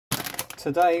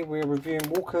Today we're reviewing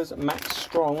Walker's Max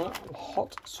Strong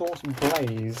Hot Sauce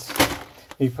Blaze.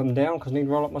 Need to put them down because I need to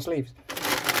roll up my sleeves.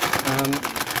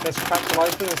 Let's crack them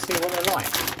open and see what they're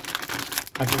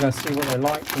like. As you're going to see what they're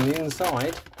like from the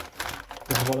inside.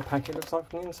 This is what the packet looks like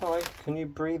from the inside. Can you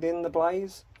breathe in the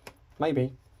blaze?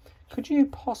 Maybe. Could you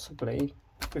possibly,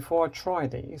 before I try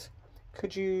these,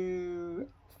 could you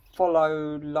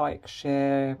follow, like,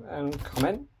 share and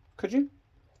comment? Could you?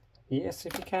 Yes,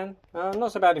 if you can.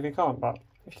 Not so bad if you can't, but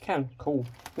if you can, cool.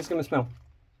 Let's give them a smell.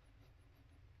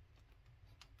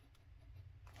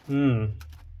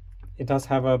 It does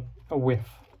have a whiff.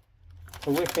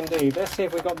 A whiff indeed. Let's see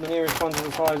if we've got the nearest one to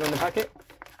the size on the packet.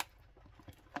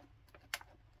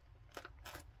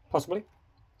 Possibly.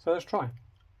 So let's try.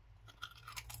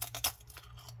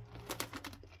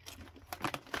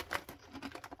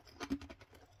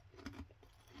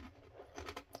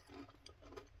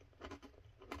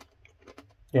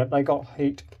 Yep, they got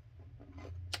heat.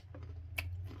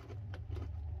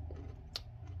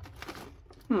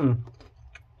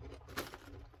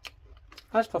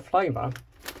 As for flavour,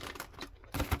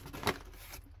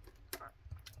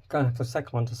 gonna have the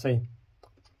second one to see.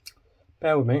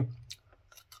 Bear with me.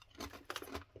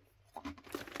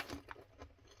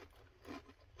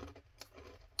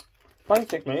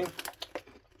 Basically,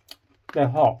 they're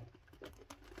hot.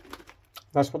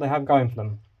 That's what they have going for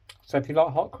them. So if you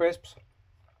like hot crisps,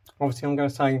 obviously I'm going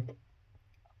to say,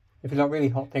 if you like really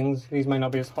hot things, these may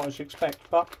not be as hot as you expect,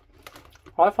 but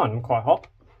I find them quite hot.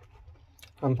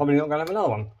 I'm probably not going to have another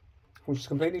one, which is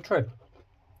completely true.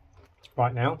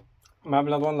 Right now, I might have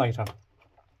another one later.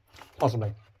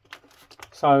 Possibly.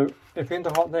 So, if you're into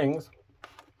hot things,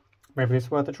 maybe it's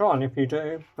worth a try, and if you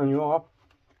do, and you are,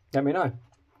 let me know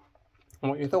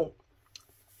what you thought.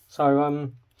 So, do you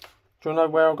want to know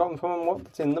where I got them from and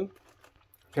what's in them?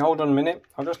 If you hold on a minute,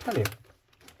 I'll just tell you.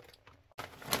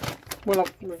 Well,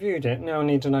 I've reviewed it, now I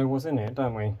need to know what's in it,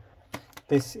 don't we?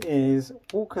 This is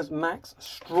Walker's Max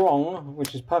Strong,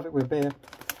 which is perfect with beer,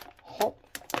 Hot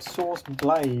Sauce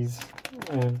Blaze.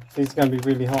 These are going to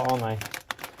be really hot, aren't they?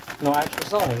 Not actual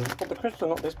size, but the crisps are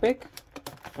not this big.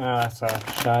 That's a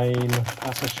shame.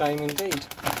 That's a shame indeed.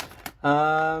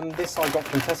 This I got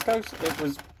from Tesco's. It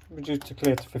was reduced to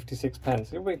clear to 56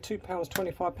 pence. It would be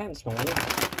 £2.25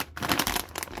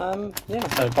 normally. Yeah,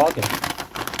 so bargain.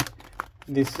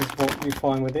 This is what you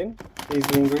find within. These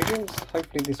are the ingredients.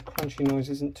 Hopefully this crunchy noise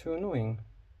isn't too annoying.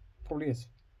 Probably is.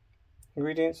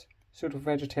 Ingredients, suitable for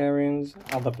vegetarians,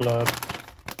 other blurb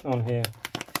on here.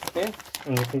 Yeah,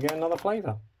 and you can get another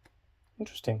flavour.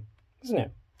 Interesting, isn't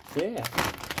it? Yeah.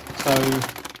 So,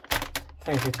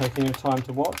 thanks for taking your time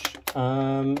to watch.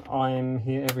 I'm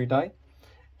here every day.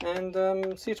 And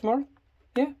see you tomorrow?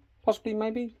 Yeah, possibly,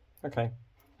 maybe? Okay.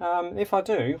 If I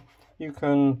do, you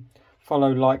can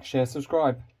follow, like, share,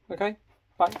 subscribe. Okay?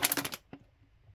 Bye.